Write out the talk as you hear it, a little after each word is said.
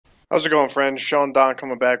How's it going, friends? Sean Don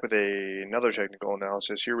coming back with another technical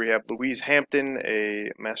analysis. Here we have Louise Hampton,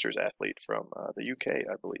 a master's athlete from the UK,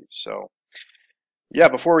 I believe. So, yeah,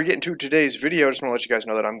 before we get into today's video, I just want to let you guys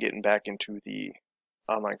know that I'm getting back into the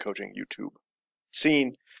online coaching YouTube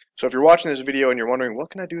scene. So if you're watching this video and you're wondering, what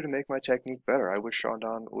can I do to make my technique better? I wish Sean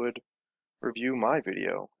Don would review my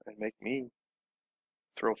video and make me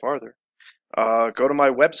throw farther. Go to my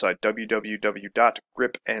website,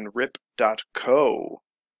 www.gripandrip.co.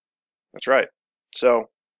 That's right. So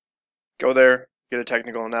go there, get a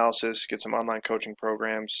technical analysis, get some online coaching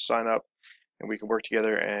programs, sign up, and we can work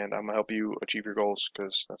together, and I'm going to help you achieve your goals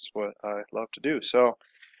because that's what I love to do. So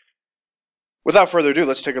without further ado,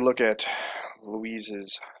 let's take a look at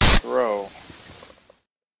Louise's throw.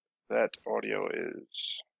 That audio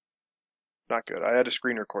is not good. I had to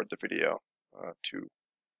screen record the video to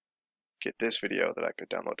get this video that I could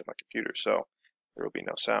download to my computer, so there will be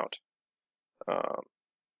no sound.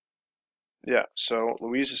 Yeah, so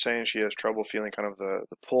Louise is saying she has trouble feeling kind of the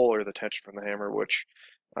pull or the tension from the hammer, which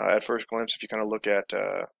at first glimpse, if you kind of look at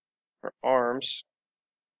her arms,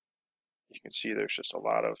 you can see there's just a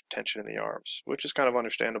lot of tension in the arms, which is kind of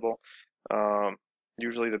understandable.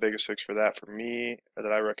 Usually the biggest fix for that, for me,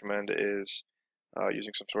 that I recommend is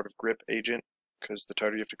using some sort of grip agent, because the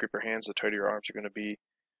tighter you have to grip your hands, the tighter your arms are going to be.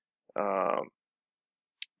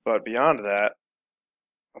 But beyond that,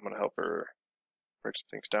 I'm going to help her break some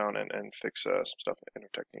things down and fix some stuff in her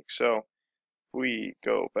technique. So we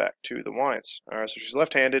go back to the winds. All right, so she's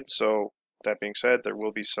left-handed. So that being said, there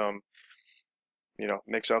will be some,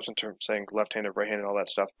 mix-ups in terms of saying left-handed, right-handed, all that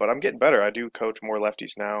stuff. But I'm getting better. I do coach more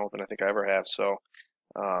lefties now than I think I ever have. So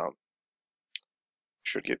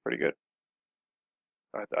should get pretty good.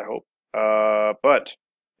 I hope. But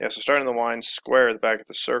yeah, so starting the winds, square the back of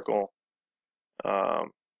the circle.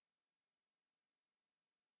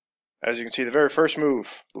 As you can see, the very first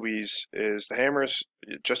move, Louise, is the hammer's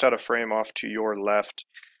just out of frame off to your left.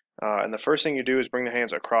 And the first thing you do is bring the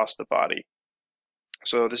hands across the body.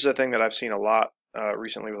 So this is a thing that I've seen a lot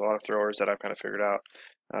recently with a lot of throwers that I've kind of figured out,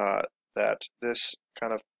 that this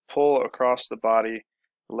kind of pull across the body,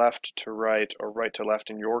 left to right, or right to left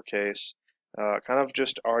in your case, kind of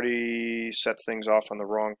just already sets things off on the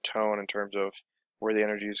wrong tone in terms of where the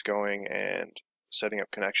energy is going and setting up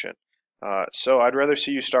connection. So I'd rather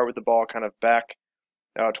see you start with the ball kind of back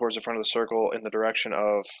towards the front of the circle in the direction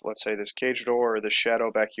of, let's say, this cage door or this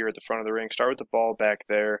shadow back here at the front of the ring. Start with the ball back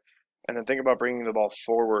there, and then think about bringing the ball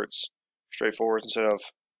forwards, straight forwards instead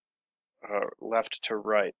of left to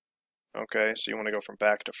right. Okay, so you want to go from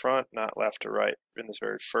back to front, not left to right in this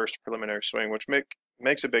very first preliminary swing, which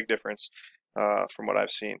makes a big difference from what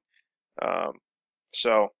I've seen.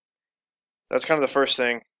 So that's kind of the first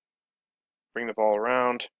thing. Bring the ball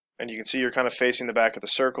around. And you can see you're kind of facing the back of the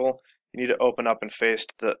circle. You need to open up and face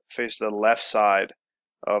the left side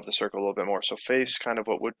of the circle a little bit more. So face kind of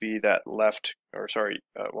what would be that left, or sorry,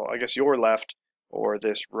 well, I guess your left or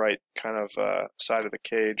this right kind of side of the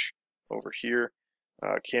cage over here.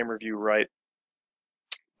 Camera view right.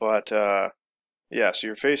 But yeah, so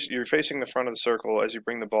you're facing the front of the circle as you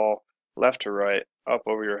bring the ball left to right, up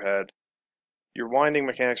over your head. Your winding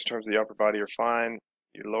mechanics in terms of the upper body are fine.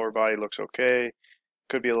 Your lower body looks okay.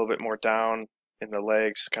 Could be a little bit more down in the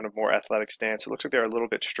legs, kind of more athletic stance. It looks like they're a little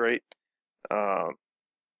bit straight. And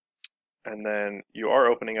then you are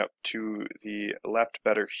opening up to the left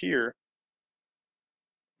better here.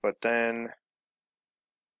 But then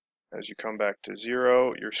as you come back to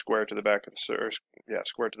zero, you're square to the back of the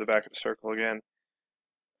square to the back of the circle again.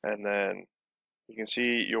 And then you can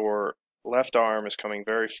see your left arm is coming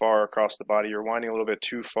very far across the body. You're winding a little bit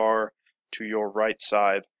too far to your right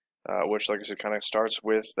side. Which, like I said, kind of starts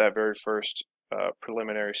with that very first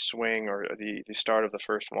preliminary swing or the start of the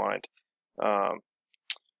first wind,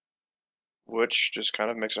 which just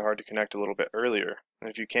kind of makes it hard to connect a little bit earlier.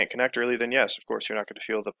 And if you can't connect early, then yes, of course, you're not going to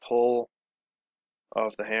feel the pull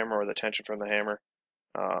of the hammer or the tension from the hammer.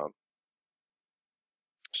 So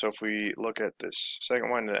if we look at this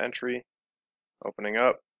second wind, the entry, opening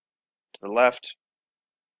up to the left,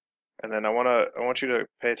 and then I want you to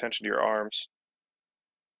pay attention to your arms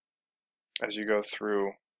as you go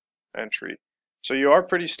through entry. So you are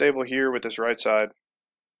pretty stable here with this right side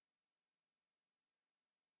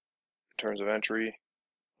in terms of entry.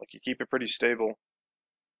 Like, you keep it pretty stable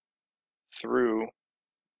through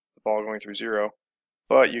the ball going through zero.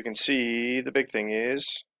 But you can see the big thing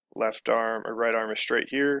is left arm or right arm is straight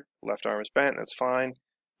here, left arm is bent, that's fine.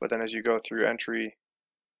 But then as you go through entry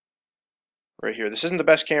right here, this isn't the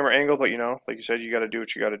best camera angle, but like you said, you got to do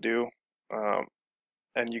what you got to do.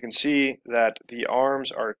 And you can see that the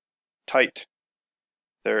arms are tight.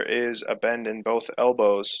 There is a bend in both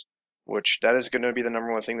elbows which that is going to be the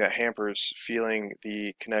number one thing that hampers feeling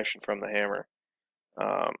the connection from the hammer.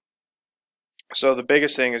 So the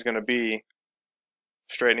biggest thing is going to be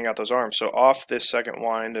straightening out those arms. So off this second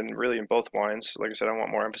wind, and really in both winds, like I said, I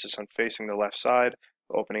want more emphasis on facing the left side,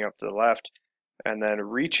 opening up to the left, and then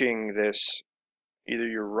reaching this, either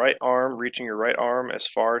your right arm, reaching your right arm as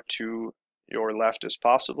far to your left as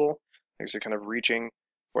possible. Like I said, kind of reaching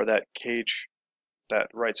for that cage, that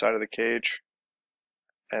right side of the cage.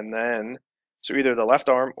 And then, so either the left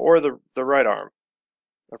arm or the right arm,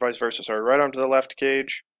 or vice versa. Sorry, right arm to the left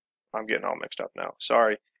cage. I'm getting all mixed up now.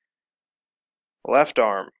 Sorry. Left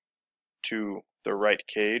arm to the right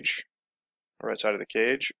cage, right side of the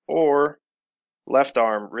cage, or left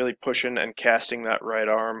arm really pushing and casting that right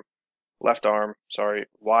arm, left arm, sorry,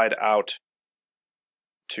 wide out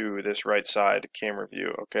to this right side camera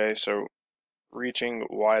view. Okay, so reaching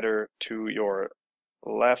wider to your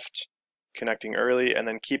left, connecting early, and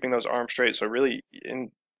then keeping those arms straight. So really,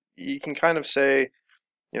 you can kind of say,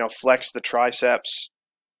 flex the triceps,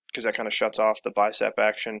 because that kind of shuts off the bicep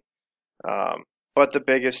action. But the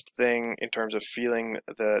biggest thing in terms of feeling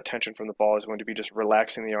the tension from the ball is going to be just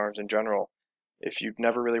relaxing the arms in general. If you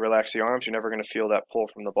never really relax the arms, you're never going to feel that pull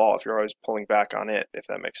from the ball if you're always pulling back on it, if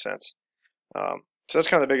that makes sense. So that's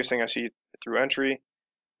kind of the biggest thing I see through entry.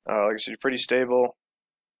 Like I said, you're pretty stable.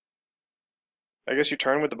 I guess you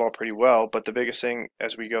turn with the ball pretty well, but the biggest thing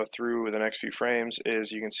as we go through the next few frames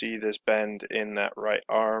is you can see this bend in that right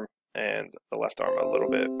arm and the left arm a little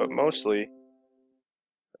bit, but mostly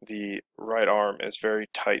the right arm is very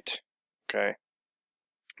tight. Okay,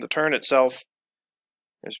 the turn itself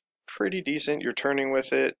is pretty decent. You're turning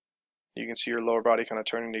with it. You can see your lower body kind of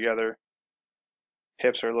turning together.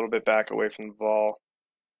 Hips are a little bit back away from the ball.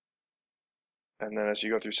 And then as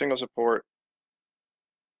you go through single support,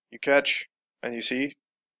 you catch and you see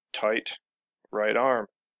tight right arm.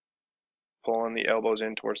 Pulling the elbows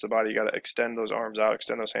in towards the body. You got to extend those arms out,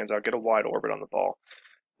 extend those hands out, get a wide orbit on the ball.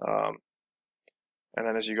 And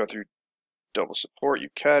then as you go through double support, you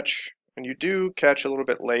catch, and you do catch a little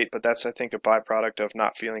bit late, but that's, I think, a byproduct of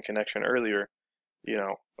not feeling connection earlier,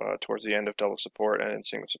 towards the end of double support and in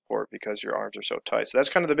single support, because your arms are so tight. So that's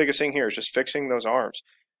kind of the biggest thing here, is just fixing those arms,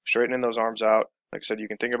 straightening those arms out. Like I said, you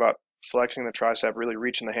can think about flexing the tricep, really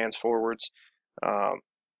reaching the hands forwards.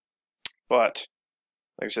 But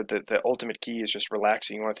like I said, the ultimate key is just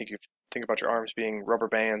relaxing. You want to think about your arms being rubber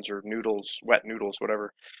bands or noodles, wet noodles,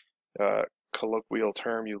 whatever colloquial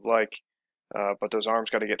term you like. But those arms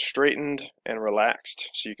got to get straightened and relaxed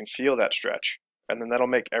so you can feel that stretch. And then that'll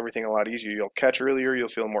make everything a lot easier. You'll catch earlier, you'll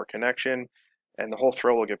feel more connection, and the whole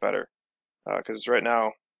throw will get better. Because right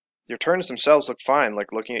now, your turns themselves look fine.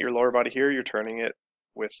 Like looking at your lower body here, you're turning it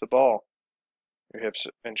with the ball. Your hips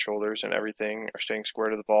and shoulders and everything are staying square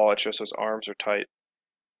to the ball. It's just those arms are tight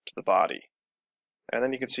to the body. And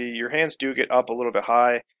then you can see your hands do get up a little bit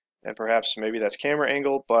high, and perhaps maybe that's camera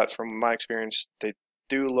angle, but from my experience, they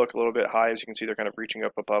do look a little bit high. As you can see, they're kind of reaching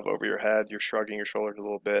up above over your head. You're shrugging your shoulders a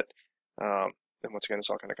little bit. And once again, this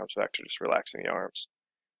all kind of comes back to just relaxing the arms.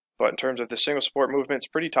 But in terms of the single support movement, it's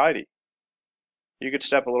pretty tidy. You could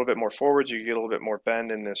step a little bit more forwards. You could get a little bit more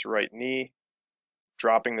bend in this right knee,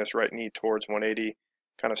 dropping this right knee towards 180,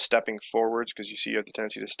 kind of stepping forwards because you see you have the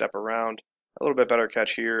tendency to step around. A little bit better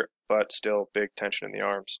catch here, but still big tension in the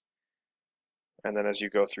arms. And then as you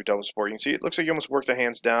go through double support, you can see it looks like you almost work the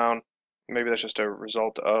hands down. Maybe that's just a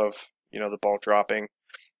result of, the ball dropping.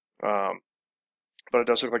 But it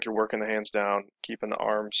does look like you're working the hands down, keeping the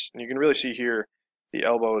arms. And you can really see here the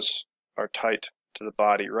elbows are tight to the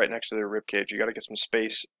body, right next to the rib cage. You got to get some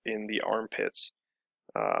space in the armpits.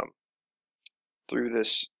 Through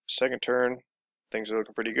this second turn, things are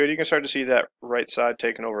looking pretty good. You can start to see that right side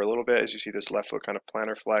taking over a little bit as you see this left foot kind of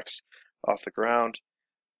plantar flex off the ground.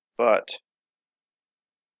 But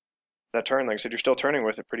that turn, like I said, you're still turning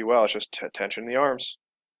with it pretty well. It's just tension in the arms.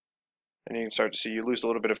 And you can start to see you lose a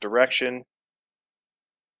little bit of direction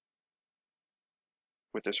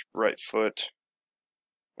with this left foot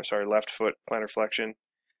plantar flexion,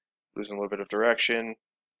 losing a little bit of direction,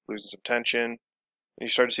 losing some tension. And you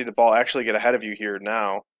start to see the ball actually get ahead of you here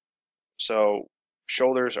now. So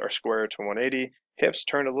shoulders are square to 180, hips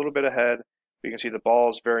turned a little bit ahead. You can see the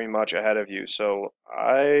ball's very much ahead of you. So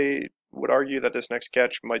I would argue that this next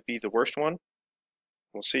catch might be the worst one.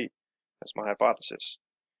 We'll see. That's my hypothesis.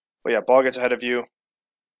 But yeah, ball gets ahead of you,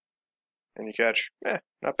 and you catch.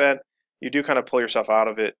 Not bad. You do kind of pull yourself out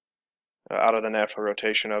of it, out of the natural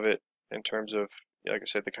rotation of it, in terms of, like I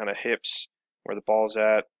said, the kind of hips where the ball's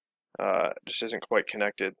at just isn't quite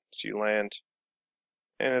connected. So you land,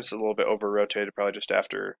 and it's a little bit over rotated, probably just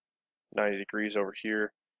after 90 degrees over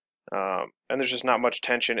here. And there's just not much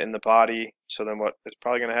tension in the body. So then what is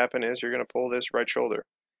probably going to happen is you're going to pull this right shoulder.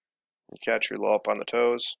 You catch your low up on the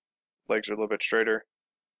toes, legs are a little bit straighter,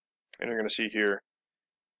 and you're going to see here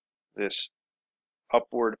this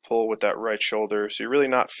upward pull with that right shoulder. So you're really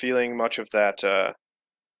not feeling much of that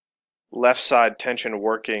left side tension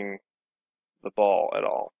working the ball at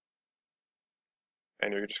all.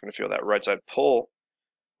 And you're just going to feel that right side pull,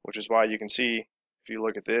 which is why you can see, if you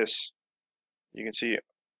look at this, you can see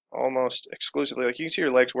almost exclusively, like you can see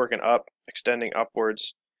your legs working up, extending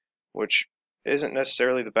upwards, which isn't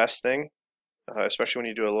necessarily the best thing, especially when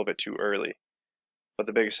you do it a little bit too early. But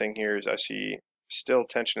the biggest thing here is I see still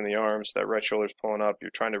tension in the arms, that right shoulder's pulling up,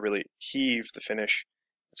 you're trying to really heave the finish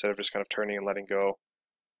instead of just kind of turning and letting go,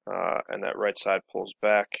 and that right side pulls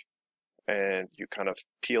back, and you kind of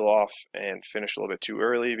peel off and finish a little bit too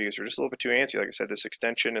early because you're just a little bit too antsy. Like I said, this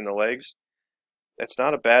extension in the legs, it's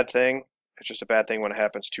not a bad thing. It's just a bad thing when it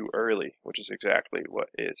happens too early, which is exactly what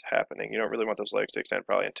is happening. You don't really want those legs to extend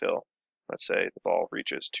probably until, let's say, the ball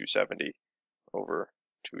reaches 270 over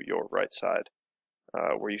to your right side,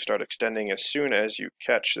 where you start extending as soon as you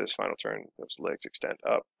catch this final turn. Those legs extend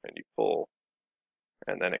up and you pull,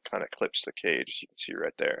 and then it kind of clips the cage, as you can see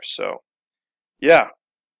right there. So, yeah.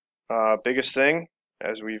 Biggest thing,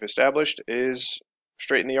 as we've established, is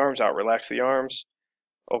straighten the arms out, relax the arms,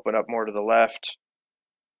 open up more to the left,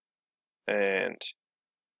 and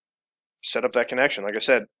set up that connection. Like I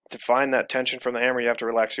said, to find that tension from the hammer, you have to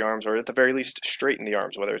relax the arms, or at the very least, straighten the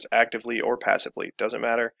arms, whether it's actively or passively. Doesn't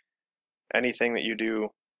matter. Anything that you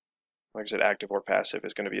do, like I said, active or passive,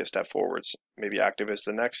 is going to be a step forwards. Maybe active is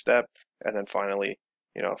the next step, and then finally,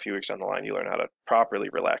 a few weeks down the line, you learn how to properly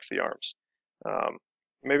relax the arms.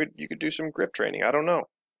 Maybe you could do some grip training. I don't know.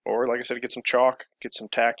 Or, like I said, get some chalk, get some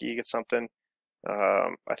tacky, get something.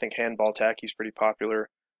 I think handball tacky is pretty popular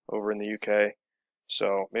over in the UK.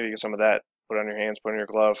 So maybe get some of that, put it on your hands, put it in your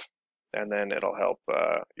glove, and then it'll help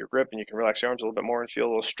your grip, and you can relax your arms a little bit more and feel a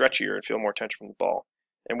little stretchier and feel more tension from the ball.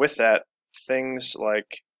 And with that, things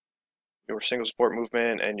like your single support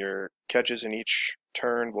movement and your catches in each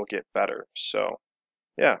turn will get better. So,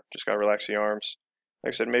 yeah, just got to relax the arms.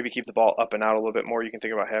 Like I said, maybe keep the ball up and out a little bit more. You can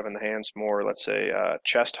think about having the hands more, let's say,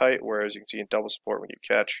 chest height, whereas you can see in double support when you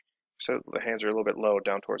catch, so the hands are a little bit low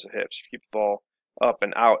down towards the hips. If you keep the ball up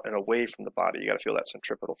and out and away from the body, you got to feel that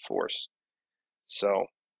centripetal force. So,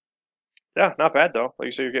 yeah, not bad though. Like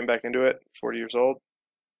you said, you're getting back into it, 40 years old.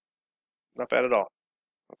 Not bad at all.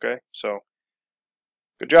 Okay, so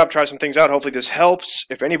good job. Try some things out. Hopefully this helps.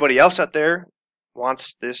 If anybody else out there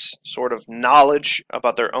wants this sort of knowledge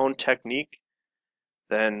about their own technique,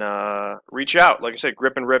 then reach out. Like I said,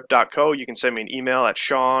 gripandrip.co. You can send me an email at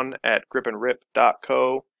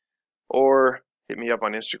sean@gripandrip.co, or hit me up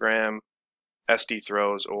on Instagram,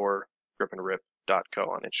 sdthrows, or gripandrip.co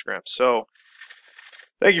on Instagram. So,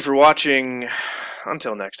 thank you for watching.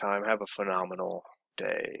 Until next time, have a phenomenal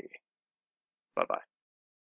day. Bye-bye.